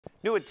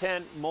New at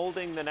 10,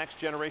 molding the next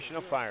generation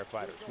of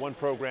firefighters. One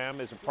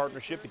program is a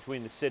partnership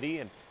between the city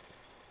and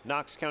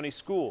Knox County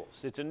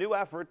Schools. It's a new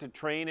effort to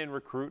train and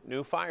recruit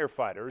new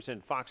firefighters,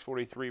 and Fox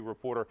 43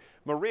 reporter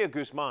Maria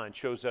Guzman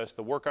shows us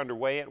the work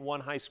underway at one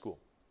high school.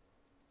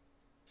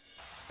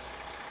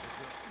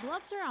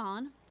 Gloves are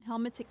on,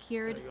 helmet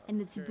secured,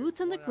 and it's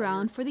boots on the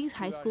ground for these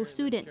high school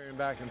students.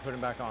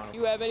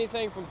 You have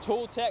anything from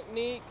tool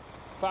technique,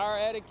 fire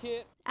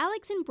etiquette?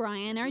 Alex and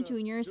Brian are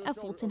juniors at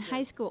Fulton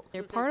High School.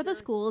 They're part of the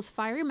school's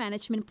fire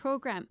management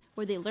program,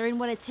 where they learn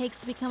what it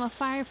takes to become a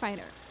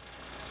firefighter.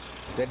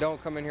 They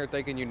don't come in here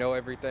thinking you know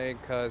everything,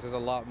 because there's a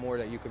lot more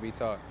that you could be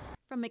taught.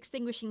 From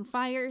extinguishing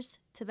fires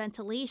to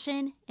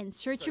ventilation and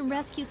search and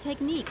rescue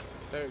techniques,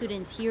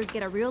 students here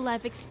get a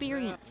real-life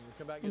experience.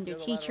 And their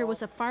teacher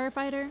was a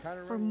firefighter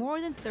for more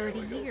than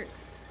 30 years.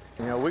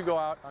 You know, we go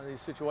out on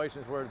these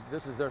situations where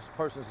this is their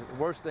person's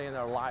worst day in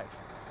their life,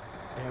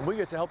 and we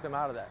get to help them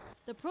out of that.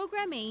 The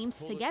program aims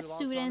to get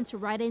students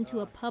right into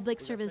a public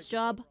service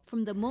job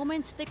from the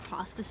moment they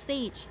cross the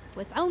stage,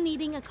 without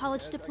needing a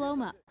college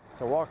diploma.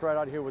 To walk right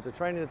out here with the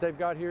training that they've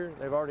got here,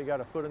 they've already got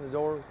a foot in the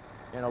door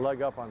and a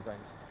leg up on things.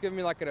 It's giving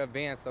me like an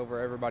advance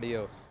over everybody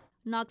else.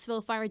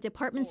 Knoxville Fire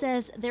Department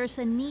says there's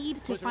a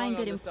need to find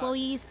good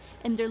employees,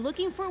 and they're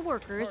looking for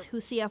workers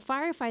who see a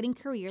firefighting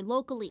career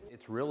locally.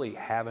 It's really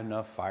have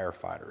enough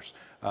firefighters.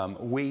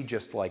 We,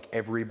 just like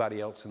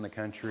everybody else in the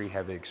country,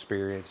 have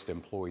experienced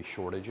employee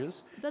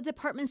shortages. The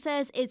department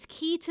says it's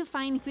key to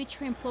find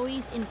future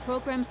employees in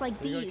programs like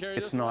these.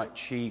 It's not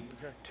cheap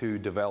to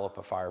develop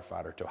a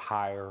firefighter, to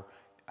hire,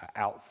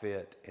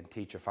 outfit, and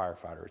teach a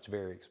firefighter. It's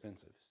very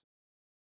expensive.